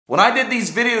When I did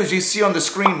these videos you see on the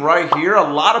screen right here,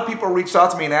 a lot of people reached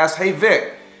out to me and asked, hey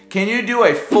Vic, can you do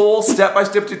a full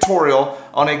step-by-step tutorial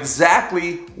on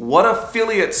exactly what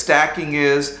affiliate stacking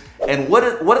is and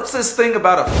what's this thing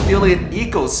about affiliate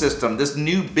ecosystem, this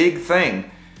new big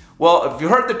thing? Well, if you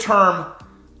heard the term,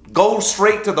 go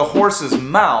straight to the horse's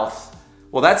mouth,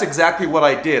 well, that's exactly what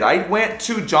I did. I went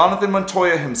to Jonathan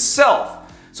Montoya himself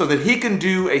so that he can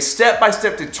do a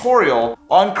step-by-step tutorial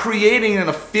on creating an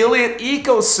affiliate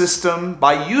ecosystem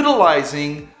by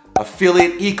utilizing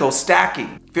affiliate eco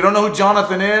stacking. If you don't know who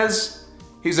Jonathan is,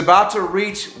 he's about to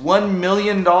reach $1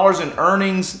 million in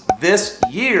earnings this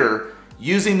year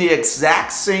using the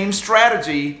exact same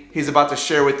strategy he's about to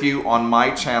share with you on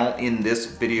my channel in this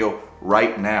video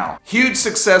right now. Huge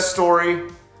success story.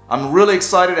 I'm really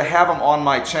excited to have him on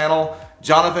my channel.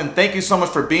 Jonathan, thank you so much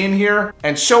for being here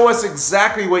and show us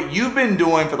exactly what you've been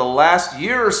doing for the last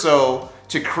year or so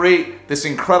to create this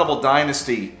incredible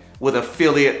dynasty with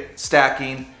affiliate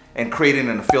stacking and creating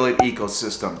an affiliate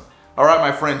ecosystem. All right,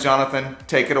 my friend Jonathan,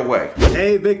 take it away.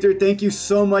 Hey Victor, thank you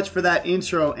so much for that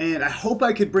intro, and I hope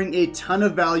I could bring a ton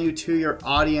of value to your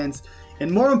audience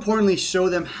and more importantly show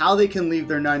them how they can leave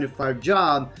their 9-to-5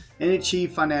 job and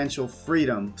achieve financial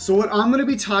freedom. So what I'm going to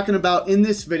be talking about in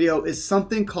this video is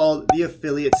something called the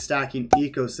affiliate stacking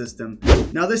ecosystem.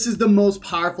 Now this is the most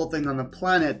powerful thing on the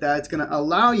planet that's going to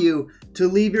allow you to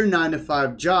leave your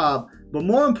 9-to-5 job, but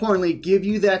more importantly give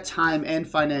you that time and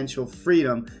financial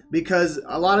freedom, because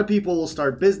a lot of people will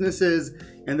start businesses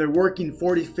and they're working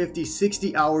 40, 50,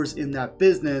 60 hours in that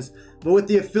business. But with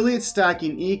the affiliate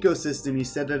stacking ecosystem, you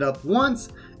set it up once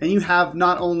and you have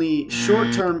not only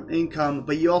short-term income,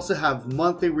 but you also have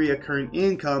monthly reoccurring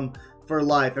income for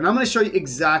life. And I'm going to show you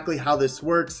exactly how this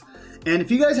works. And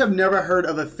if you guys have never heard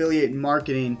of affiliate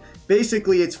marketing,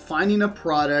 basically it's finding a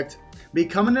product,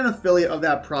 becoming an affiliate of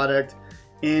that product,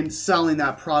 and selling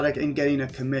that product and getting a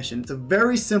commission. It's a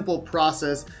very simple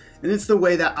process, and it's the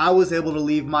way that I was able to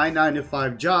leave my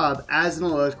 9-to-5 job as an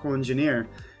electrical engineer.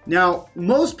 Now,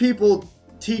 most people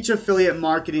teach affiliate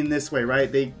marketing this way,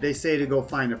 right? They say to go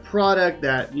find a product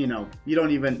that,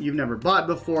 you've never bought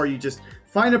before. You just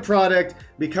find a product,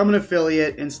 become an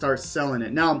affiliate, and start selling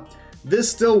it. Now,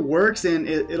 this still works, and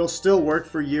it'll still work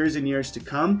for years and years to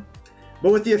come.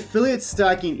 But with the affiliate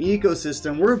stacking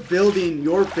ecosystem, we're building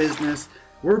your business,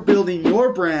 we're building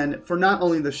your brand for not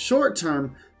only the short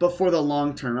term, but for the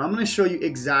long term. I'm going to show you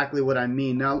exactly what I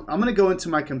mean. Now, I'm going to go into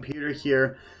my computer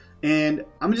here, and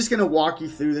I'm just going to walk you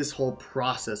through this whole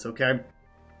process, okay?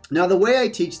 Now, the way I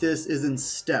teach this is in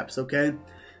steps, okay?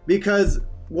 Because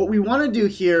what we want to do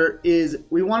here is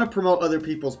we want to promote other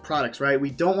people's products, right?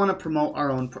 We don't want to promote our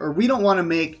own, or we don't want to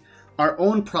make our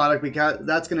own product, because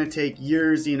that's going to take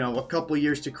years, a couple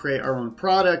years to create our own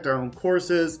product, our own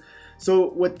courses. So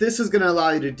what this is going to allow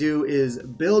you to do is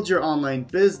build your online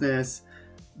business,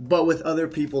 but with other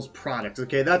people's products,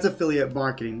 okay? That's affiliate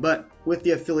marketing. But with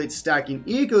the affiliate stacking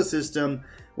ecosystem,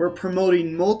 we're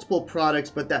promoting multiple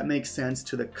products, but that makes sense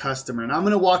to the customer. And I'm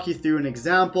going to walk you through an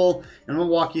example, and I'm going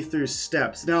to walk you through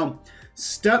steps. Now,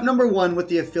 step number one with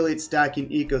the affiliate stacking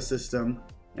ecosystem,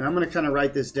 and I'm going to kind of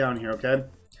write this down here, okay,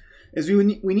 is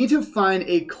we need to find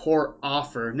a core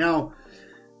offer. Now,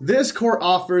 this core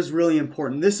offer is really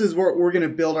important. This is what we're going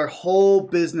to build our whole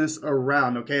business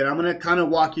around, okay? And I'm going to kind of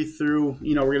walk you through,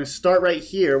 we're going to start right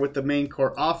here with the main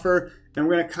core offer, and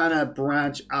we're going to kind of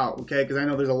branch out, okay? Because I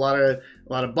know there's a lot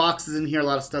of boxes in here, a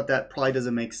lot of stuff that probably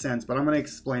doesn't make sense, but I'm going to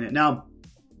explain it. Now,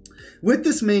 with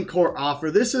this main core offer,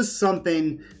 this is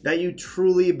something that you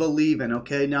truly believe in,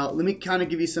 okay? Now, let me kind of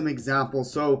give you some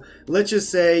examples. So let's just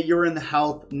say you're in the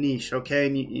health niche, okay?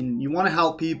 And you want to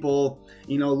help people,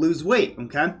 lose weight,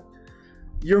 okay?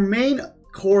 Your main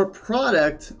core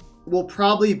product will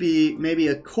probably be maybe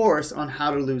a course on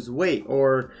how to lose weight,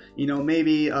 or,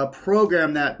 maybe a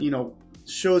program that,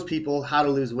 shows people how to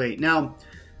lose weight. Now,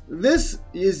 this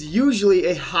is usually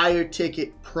a higher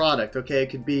ticket product, okay? It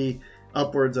could be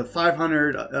upwards of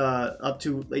 $500 up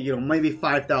to maybe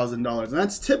 $5,000, and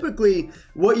that's typically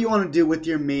what you want to do with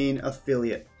your main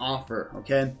affiliate offer,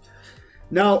 okay?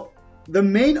 Now, the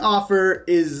main offer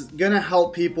is gonna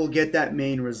help people get that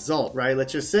main result, right?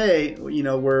 Let's just say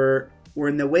we're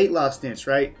in the weight loss niche,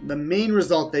 right? The main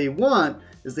result they want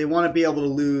is they want to be able to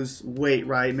lose weight,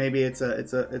 right? Maybe it's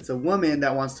a woman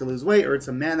that wants to lose weight, or it's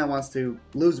a man that wants to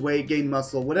lose weight, gain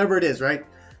muscle, whatever it is, right?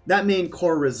 That main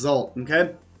core result,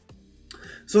 okay?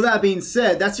 So that being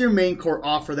said, that's your main core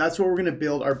offer. That's what we're going to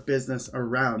build our business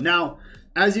around. Now,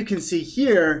 as you can see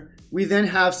here, we then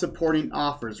have supporting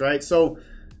offers, right? So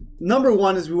number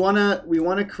one is we want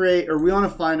to create, or we want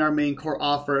to find our main core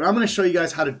offer. And I'm going to show you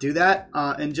guys how to do that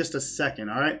in just a second,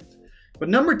 all right? But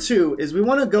number 2 is we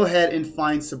want to go ahead and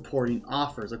find supporting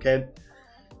offers, okay?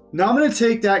 Now I'm going to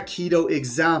take that keto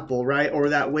example, right? Or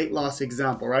that weight loss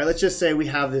example, right? Let's just say we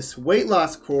have this weight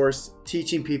loss course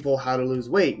teaching people how to lose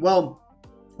weight. Well,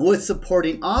 with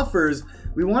supporting offers,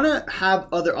 we want to have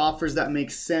other offers that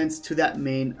make sense to that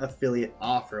main affiliate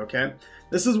offer, okay?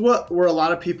 This is where a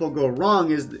lot of people go wrong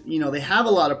is, you know, they have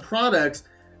a lot of products,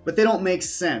 but they don't make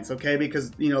sense, okay?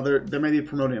 Because, you know, they're maybe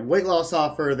promoting a weight loss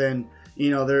offer, then, you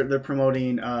know, they're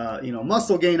promoting, you know,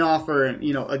 muscle gain offer. And,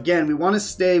 you know, again, we want to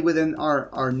stay within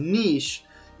our niche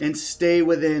and stay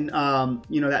within,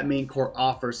 you know, that main core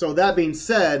offer. So that being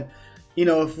said, you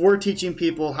know, if we're teaching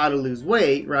people how to lose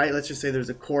weight, right? Let's just say there's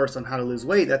a course on how to lose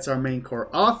weight. That's our main core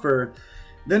offer.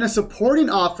 Then a supporting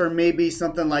offer may be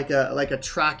something like a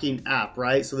tracking app,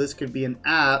 right? So this could be an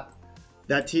app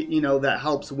that, you know, that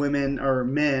helps women or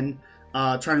men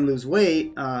trying to lose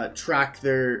weight, track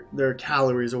their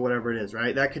calories or whatever it is,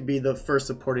 right? That could be the first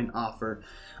supporting offer.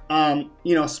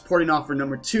 You know, supporting offer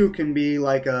number 2 can be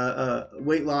like a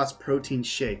weight loss protein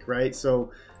shake, right?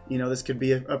 So, you know, this could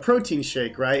be a protein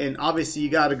shake, right? And obviously you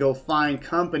got to go find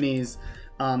companies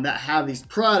that have these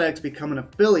products, become an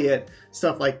affiliate,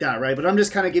 stuff like that, right? But I'm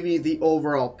just kind of giving you the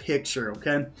overall picture,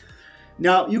 okay?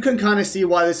 Now, you can kind of see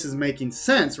why this is making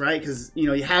sense, right? Because, you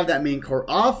know, you have that main core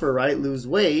offer, right? Lose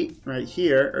weight right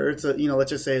here, or it's a, you know,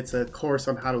 let's just say it's a course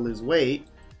on how to lose weight.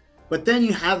 But then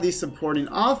you have these supporting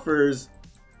offers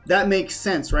that makes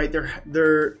sense, right?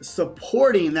 They're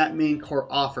supporting that main core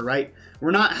offer, right?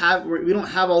 We don't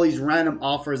have all these random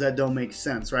offers that don't make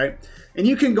sense, right? And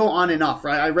you can go on and off,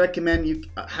 right? I recommend you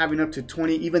having up to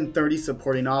 20, even 30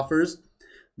 supporting offers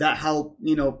that help,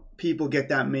 you know, people get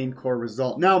that main core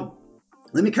result. Now,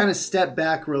 let me kind of step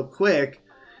back real quick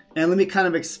and let me kind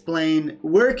of explain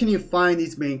where can you find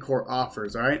these main core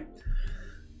offers, all right?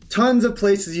 Tons of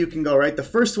places you can go, right? The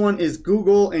first one is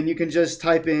Google, and you can just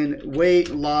type in weight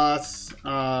loss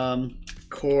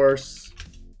course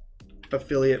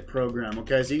affiliate program,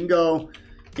 okay? So you can go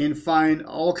and find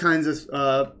all kinds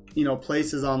of, you know,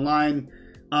 places online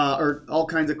or all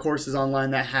kinds of courses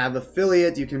online that have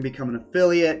affiliates. You can become an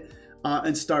affiliate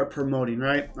and start promoting,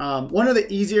 right? One of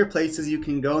the easier places you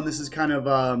can go, and this is kind of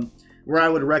where I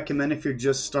would recommend if you're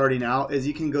just starting out, is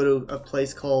you can go to a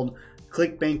place called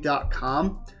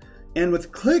clickbank.com. And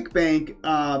with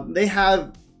ClickBank, they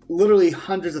have literally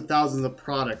hundreds of thousands of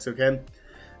products, okay?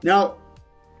 Now,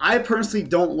 I personally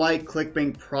don't like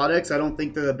ClickBank products. I don't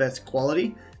think they're the best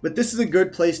quality, but this is a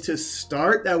good place to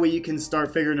start. That way you can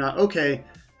start figuring out, okay,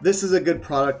 this is a good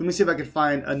product. Let me see if I can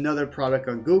find another product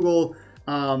on Google.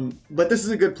 But this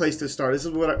is a good place to start. This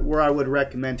is where I would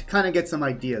recommend to kind of get some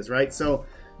ideas, right? So,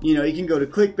 you know, you can go to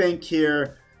ClickBank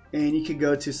here, and you can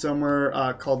go to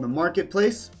somewhere called the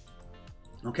Marketplace.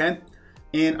 Okay,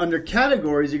 and under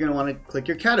categories, you're going to want to click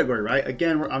your category, right?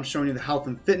 Again, I'm showing you the health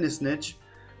and fitness niche.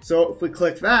 So if we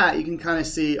click that, you can kind of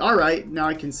see, all right, now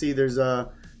I can see there's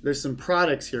some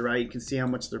products here, right? You can see how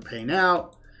much they're paying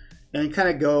out and kind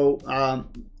of go,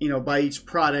 you know, by each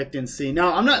product and see.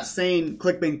 Now, I'm not saying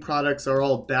ClickBank products are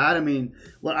all bad. I mean,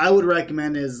 what I would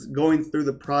recommend is going through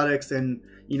the products, and,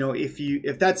 you know,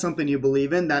 if that's something you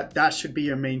believe in, that should be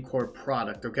your main core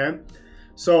product, okay?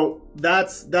 So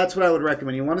that's what I would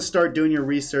recommend. You want to start doing your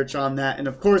research on that. And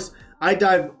of course, I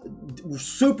dive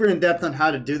super in depth on how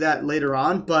to do that later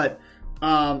on. But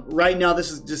right now,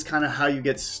 this is just kind of how you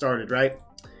get started, right?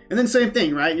 And then same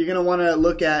thing, right? You're going to want to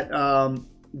look at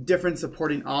different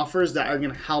supporting offers that are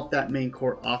going to help that main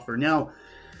core offer. Now,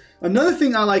 another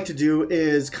thing I like to do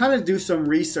is kind of do some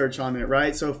research on it,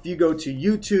 right? So if you go to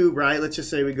YouTube, right? Let's just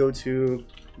say we go to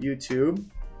YouTube.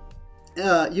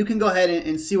 You can go ahead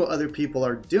and see what other people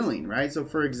are doing, right? So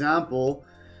for example,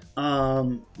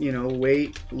 you know,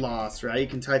 weight loss, right? You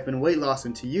can type in weight loss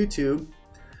into YouTube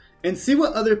and see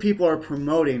what other people are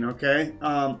promoting, okay?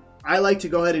 I like to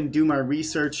go ahead and do my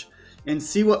research and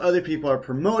see what other people are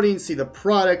promoting, see the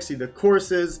products, see the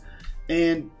courses,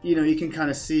 and, you know, you can kind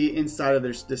of see inside of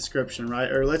their description, right?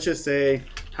 Or let's just say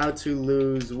how to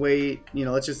lose weight, you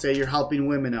know, let's just say you're helping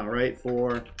women out, right?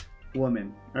 For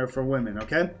women,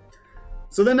 okay?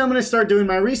 So then I'm going to start doing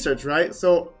my research, right?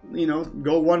 So, you know,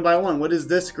 go one by one. What is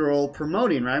this girl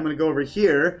promoting, right? I'm going to go over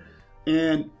here,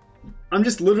 and I'm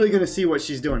just literally going to see what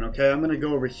she's doing, okay? I'm going to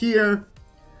go over here,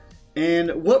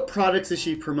 and what products is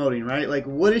she promoting, right? Like,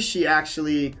 what is she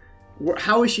actually,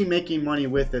 how is she making money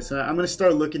with this? And I'm going to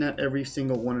start looking at every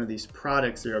single one of these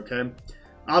products here, okay?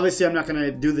 Obviously, I'm not going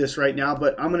to do this right now,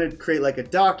 but I'm going to create like a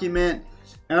document,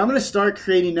 and I'm going to start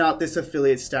creating out this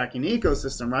affiliate stacking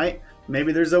ecosystem, right?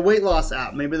 Maybe there's a weight loss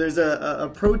app. Maybe there's a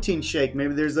protein shake.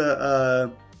 Maybe there's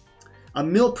a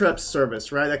meal prep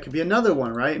service, right? That could be another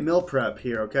one, right? Meal prep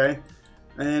here, okay?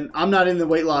 And I'm not in the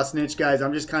weight loss niche, guys.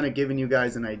 I'm just kind of giving you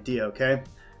guys an idea, okay?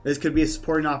 This could be a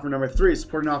supporting offer number 3.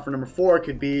 Supporting offer number 4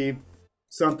 could be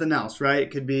something else, right? It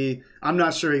could be, I'm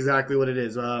not sure exactly what it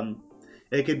is.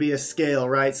 It could be a scale,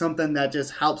 right? Something that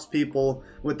just helps people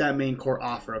with that main core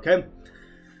offer, okay?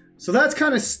 So that's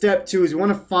kind of step 2, is you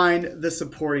want to find the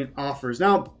supporting offers.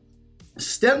 Now,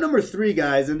 step number 3,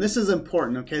 guys, and this is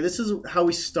important, okay? This is how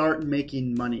we start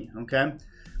making money, okay?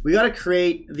 We got to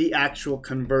create the actual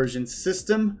conversion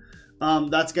system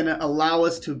that's going to allow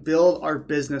us to build our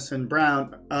business and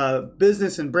brand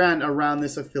around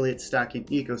this affiliate stacking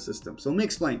ecosystem. So let me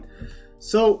explain.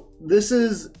 So this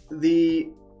is the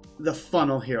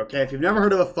funnel here, okay? If you've never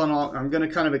heard of a funnel, I'm going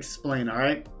to kind of explain, all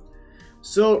right?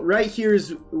 So right here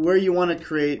is where you want to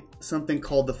create something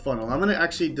called the funnel. I'm going to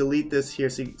actually delete this here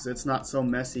so it's not so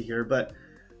messy here, but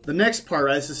the next part,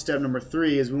 right, this is step number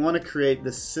 3, is we want to create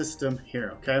the system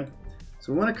here, okay?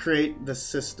 So we want to create the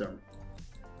system.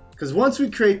 Because once we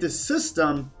create this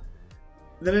system,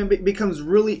 then it becomes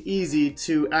really easy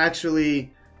to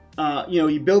actually,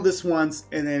 you build this once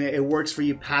and then it works for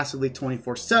you passively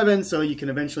 24/7, so you can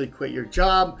eventually quit your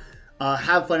job,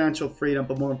 have financial freedom,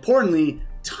 but more importantly,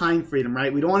 time freedom,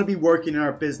 right? We don't want to be working in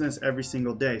our business every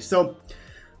single day. So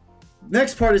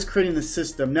next part is creating the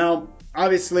system. Now,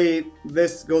 obviously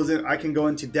this goes in, I can go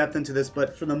into depth into this,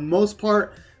 but for the most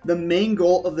part, the main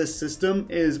goal of this system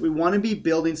is we want to be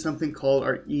building something called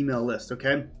our email list,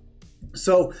 okay?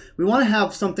 So we want to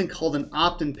have something called an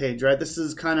opt-in page, right? This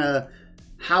is kind of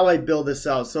how I build this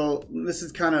out. So this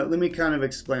is kind of, let me kind of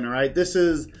explain, all right? This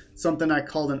is something I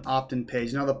called an opt-in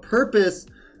page. Now the purpose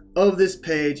of this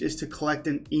page is to collect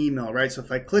an email, right? So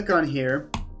if I click on here,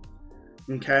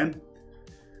 okay,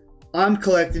 I'm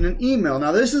collecting an email.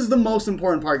 Now this is the most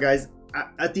important part, guys.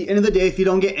 At the end of the day, if you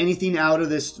don't get anything out of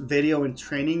this video and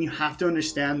training, you have to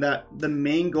understand that the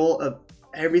main goal of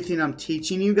everything I'm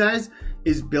teaching you guys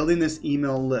is building this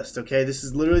email list, okay? This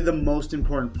is literally the most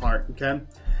important part, okay?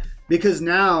 Because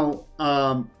now,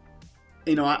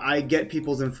 I get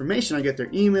people's information. I get their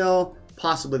email,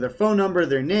 possibly their phone number,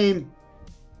 their name,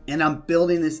 and I'm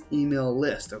building this email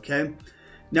list, okay?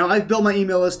 Now, I've built my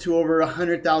email list to over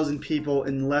 100,000 people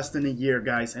in less than a year,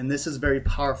 guys, and this is very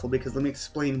powerful because let me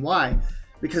explain why.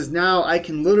 Because now I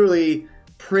can literally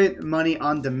print money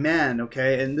on demand,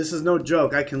 okay? And this is no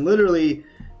joke. I can literally,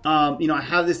 I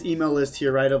have this email list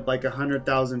here, right, of like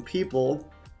 100,000 people,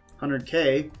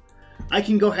 100K. I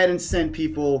can go ahead and send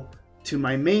people to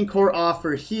my main core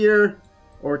offer here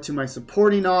or to my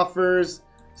supporting offers,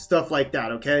 stuff like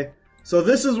that, okay? So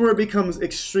this is where it becomes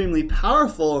extremely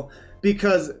powerful,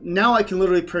 because now I can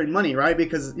literally print money, right?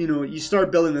 Because, you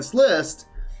start building this list,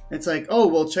 it's like, oh,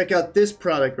 well, check out this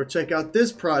product, or check out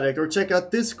this product, or check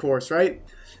out this course, right?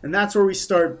 And that's where we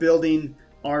start building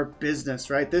our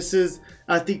business, right? This is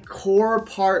at the core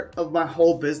part of my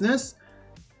whole business.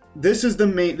 This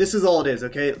is all it is,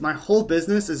 okay? My whole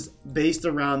business is based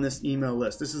around this email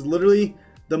list. This is literally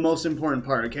the most important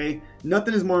part, okay?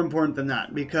 Nothing is more important than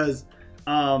that, because,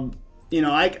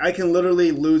 I can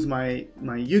literally lose my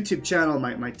YouTube channel,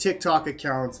 my TikTok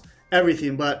accounts,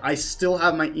 everything, but I still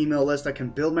have my email list. I can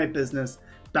build my business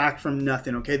back from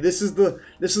nothing, okay? This is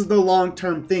the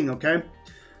long-term thing, okay?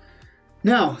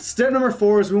 Now, step number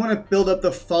 4 is we want to build up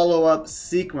the follow-up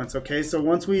sequence, okay? So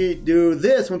once we do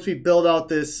this, once we build out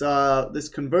this this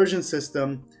conversion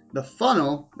system, the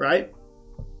funnel, right?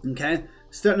 Okay?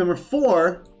 Step number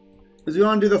 4 is we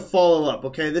want to do the follow-up,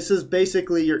 okay? This is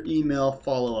basically your email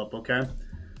follow-up, okay?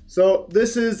 So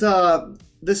this is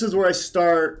where I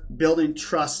start building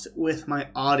trust with my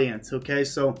audience, okay?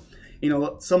 So,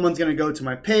 someone's going to go to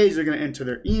my page, they're going to enter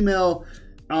their email,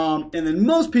 and then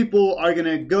most people are going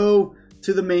to go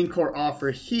to the main core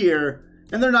offer here,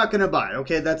 and they're not going to buy,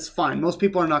 okay? That's fine. Most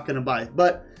people are not going to buy.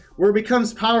 But where it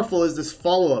becomes powerful is this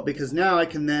follow-up, because now I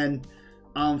can then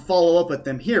follow up with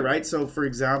them here, right? So, for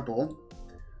example,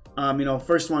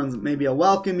 first one's maybe a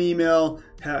welcome email.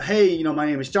 Hey, my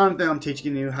name is Jonathan. I'm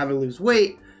teaching you how to lose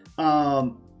weight.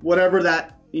 Whatever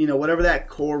that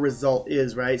core result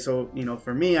is, right? So,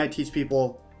 for me, I teach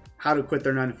people how to quit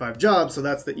their 9-to-5 job. So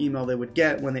that's the email they would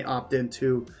get when they opt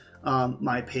into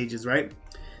my pages, right?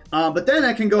 But then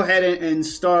I can go ahead and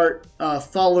start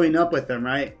following up with them,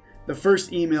 right? The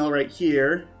first email right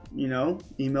here,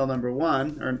 email number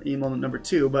 1 or email number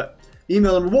 2, but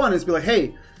email number 1 is be like,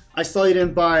 hey, I saw you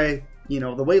didn't buy,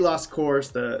 the weight loss course,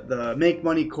 the make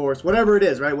money course, whatever it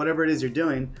is, right? Whatever it is you're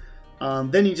doing.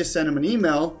 Then you just send them an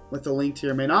email with a link to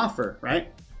your main offer,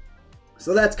 right?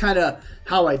 So that's kind of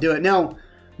how I do it. Now,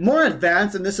 more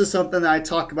advanced, and this is something that I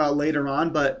talk about later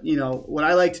on, but you know, what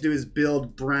I like to do is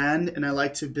build brand, and I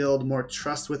like to build more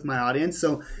trust with my audience.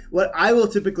 So what I will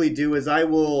typically do is I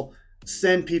will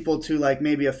send people to like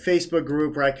maybe a Facebook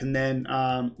group where I can then,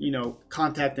 you know,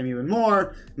 contact them even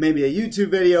more, maybe a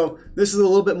YouTube video. This is a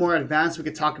little bit more advanced. We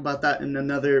could talk about that in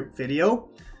another video.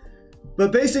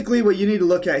 But basically what you need to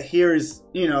look at here is,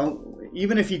 you know,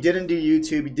 even if you didn't do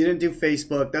YouTube, you didn't do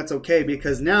Facebook, that's okay,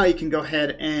 because now you can go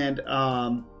ahead and,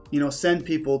 you know, send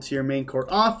people to your main core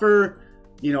offer,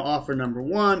 you know, offer number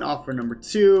 1, offer number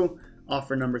 2,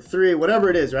 offer number 3, whatever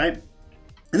it is, right?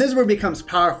 And this is where it becomes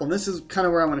powerful. And this is kind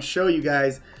of where I want to show you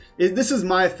guys. This is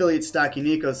my affiliate stacking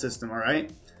ecosystem, all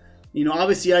right? You know,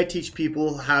 obviously I teach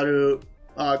people how to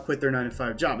quit their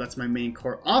 9-to-5 job. That's my main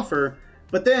core offer.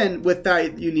 But then with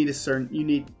that, you need a certain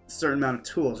amount of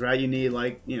tools, right? You need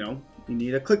like, you know, you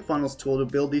need a ClickFunnels tool to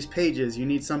build these pages. You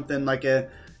need something like a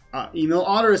email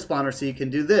autoresponder so you can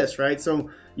do this, right? So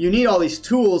you need all these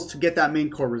tools to get that main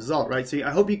core result, right? So I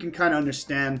hope you can kind of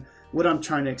understand what I'm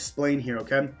trying to explain here,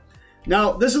 okay?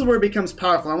 Now, this is where it becomes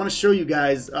powerful. I want to show you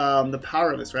guys the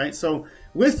power of this, right? So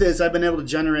with this, I've been able to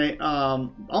generate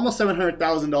almost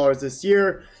 $700,000 this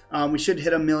year. We should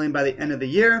hit $1 million by the end of the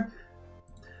year.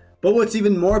 But what's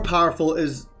even more powerful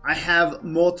is I have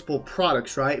multiple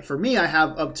products, right? For me, I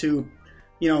have up to,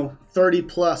 you know, 30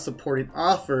 plus supporting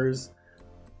offers.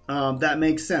 That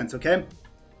makes sense, okay?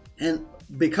 And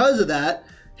because of that,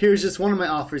 here's just one of my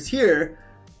offers here.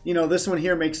 You know, this one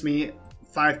here makes me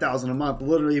 $5,000 a month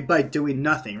literally by doing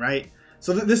nothing, right?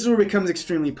 So this is where it becomes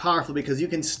extremely powerful, because you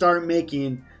can start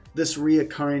making this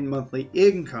reoccurring monthly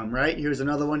income, right? Here's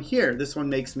another one here. This one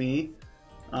makes me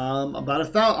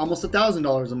about almost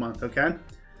 $1,000 a month, okay?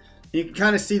 You can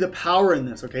kind of see the power in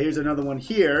this, okay? Here's another one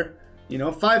here, you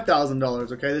know,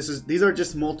 $5,000, okay? These are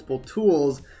just multiple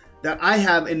tools that I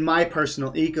have in my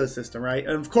personal ecosystem, right?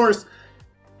 And of course,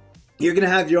 you're gonna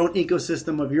have your own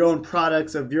ecosystem of your own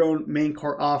products, of your own main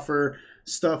core offer,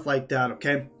 stuff like that,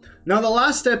 okay? Now the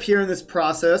last step here in this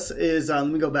process is, let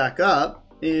me go back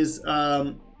up, is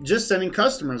just sending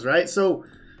customers, right? So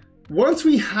once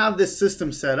we have this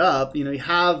system set up, you know, you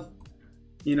have,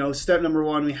 you know, step number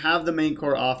 1, we have the main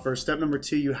core offer. Step number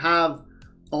 2, you have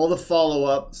all the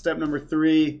follow-up. Step number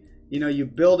 3, you know, you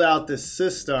build out this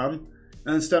system.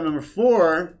 And then step number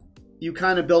 4, you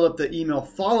kind of build up the email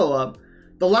follow-up.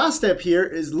 The last step here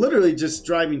is literally just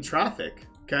driving traffic,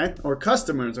 okay? Or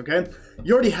customers, okay?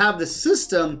 You already have the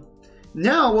system.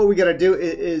 Now what we gotta do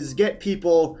is get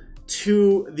people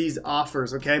to these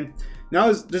offers, okay?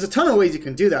 Now there's a ton of ways you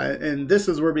can do that, and this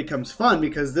is where it becomes fun,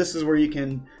 because this is where you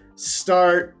can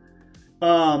start,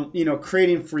 you know,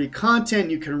 creating free content.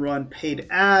 You can run paid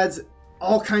ads,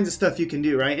 all kinds of stuff you can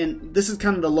do, right? And this is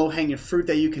kind of the low-hanging fruit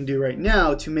that you can do right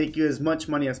now to make you as much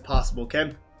money as possible,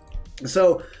 okay?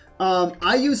 So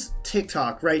I use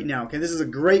TikTok right now, okay? This is a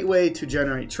great way to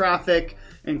generate traffic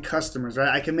and customers, right?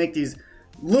 I can make these,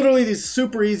 literally these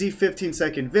super easy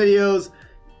 15-second videos,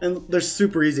 and they're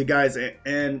super easy, guys.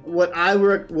 And what I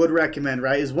would recommend,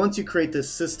 right, is once you create this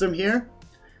system here,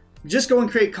 just go and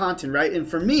create content, right? And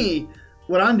for me,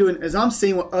 what I'm doing is I'm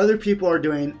seeing what other people are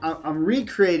doing. I'm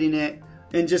recreating it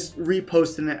and just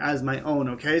reposting it as my own,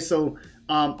 okay? So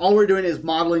all we're doing is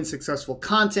modeling successful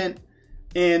content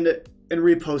and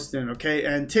reposting it, okay?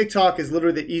 And TikTok is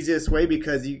literally the easiest way,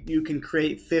 because you can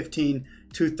create 15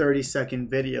 to 30-second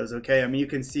videos, okay? I mean, you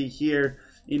can see here,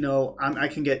 you know, I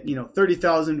can get, you know,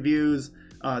 30,000 views,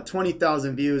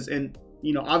 20,000 views, and,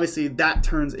 you know, obviously that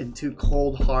turns into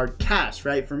cold hard cash,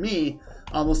 right? For me,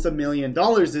 almost $1 million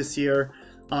this year,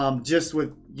 just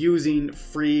with using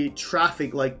free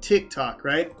traffic like TikTok,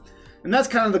 right? And that's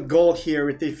kind of the goal here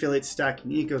with the affiliate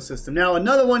stacking ecosystem. Now,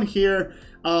 another one here,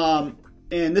 and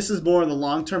this is more in the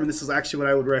long term, and this is actually what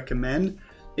I would recommend,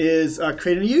 is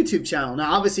creating a YouTube channel.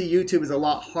 Now, obviously YouTube is a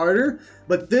lot harder,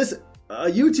 but this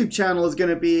YouTube channel is going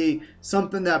to be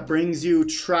something that brings you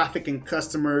traffic and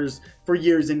customers for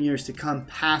years and years to come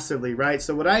passively, right?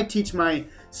 So what I teach my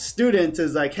students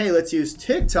is like, hey, let's use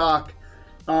TikTok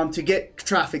to get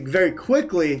traffic very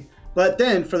quickly, but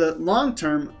then for the long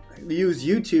term, use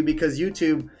YouTube, because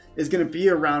YouTube is going to be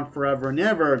around forever and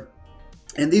ever,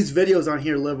 and these videos on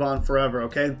here live on forever,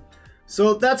 okay?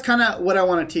 So that's kind of what I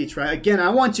want to teach, right? Again, I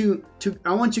want you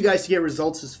guys to get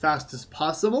results as fast as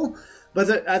possible, but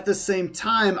at the same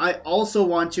time, I also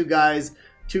want you guys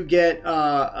to get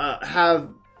I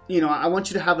want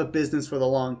you to have a business for the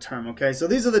long term, okay? So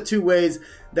these are the 2 ways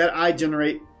that I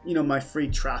generate, you know, my free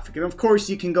traffic. And of course,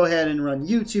 you can go ahead and run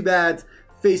YouTube ads,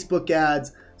 Facebook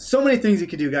ads, so many things you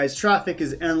can do, guys. Traffic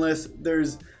is endless.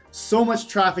 There's so much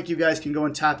traffic you guys can go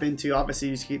and tap into.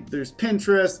 Obviously, there's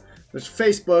Pinterest, there's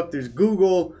Facebook, there's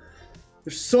Google.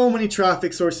 There's so many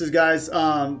traffic sources, guys.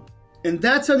 And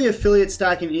that's how the affiliate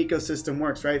stacking ecosystem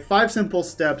works, right? 5 simple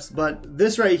steps, but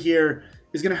this right here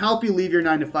is gonna help you leave your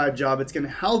 9-to-5 job. It's gonna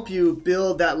help you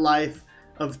build that life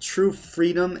of true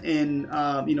freedom and,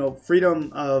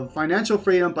 freedom of financial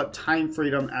freedom, but time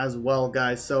freedom as well,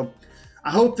 guys. So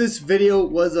I hope this video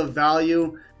was of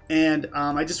value. And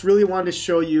I just really wanted to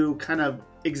show you kind of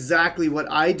exactly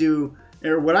what I do,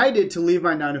 or what I did to leave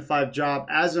my 9-to-5 job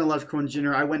as an electrical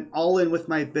engineer. I went all in with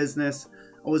my business.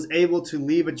 I was able to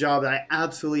leave a job that I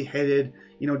absolutely hated,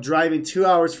 driving 2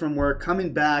 hours from work,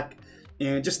 coming back,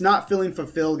 and just not feeling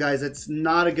fulfilled, guys. It's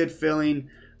not a good feeling.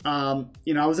 I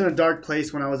was in a dark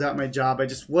place when I was at my job. I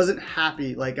just wasn't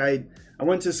happy. Like I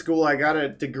went to school, I got a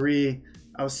degree.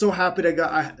 I was so happy I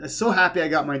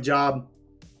got my job.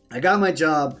 I got my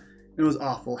job. It was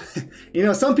awful.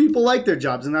 Some people like their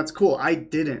jobs, and that's cool. I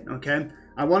didn't, okay?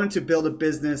 I wanted to build a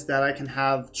business that I can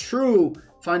have true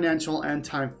financial and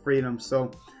time freedom.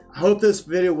 So I hope this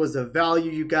video was of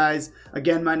value, you guys.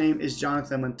 Again, my name is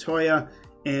Jonathan Montoya,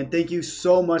 and thank you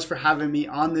so much for having me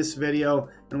on this video,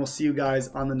 and we'll see you guys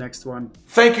on the next one.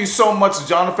 Thank you so much,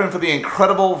 Jonathan, for the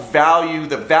incredible value.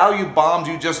 The value bombs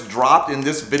you just dropped in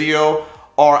this video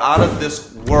are out of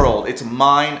this world. It's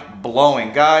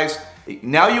mind-blowing. Guys,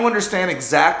 now you understand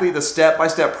exactly the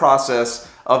step-by-step process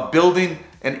of building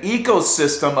an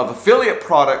ecosystem of affiliate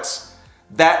products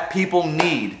that people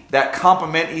need, that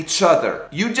complement each other.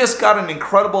 You just got an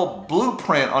incredible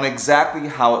blueprint on exactly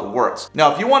how it works.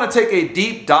 Now, if you want to take a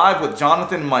deep dive with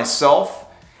Jonathan and myself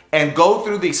and go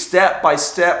through the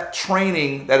step-by-step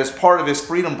training that is part of his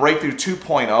Freedom Breakthrough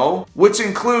 2.0, which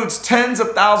includes tens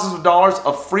of thousands of dollars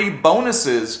of free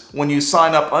bonuses when you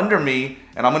sign up under me,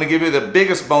 and I'm gonna give you the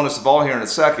biggest bonus of all here in a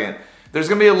second, there's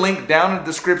gonna be a link down in the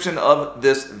description of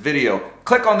this video.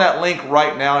 Click on that link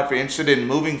right now if you're interested in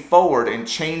moving forward and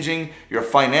changing your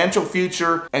financial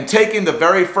future and taking the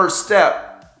very first step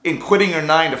in quitting your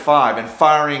 9-to-5 and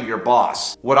firing your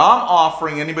boss. What I'm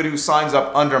offering anybody who signs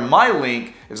up under my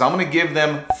link is I'm gonna give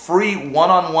them free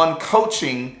one-on-one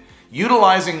coaching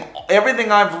utilizing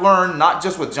everything I've learned, not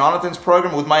just with Jonathan's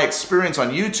program, with my experience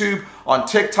on YouTube, on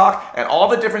TikTok, and all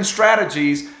the different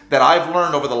strategies that I've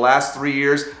learned over the last 3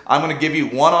 years. I'm gonna give you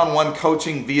one-on-one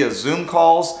coaching via Zoom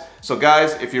calls. So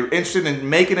guys, if you're interested in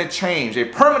making a change, a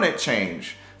permanent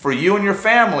change for you and your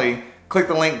family, click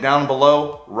the link down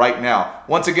below right now.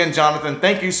 Once again, Jonathan,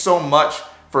 thank you so much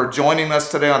for joining us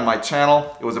today on my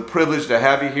channel. It was a privilege to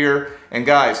have you here. And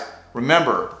guys,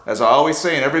 remember, as I always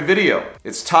say in every video,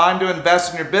 it's time to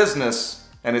invest in your business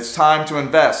and it's time to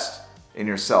invest in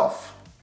yourself.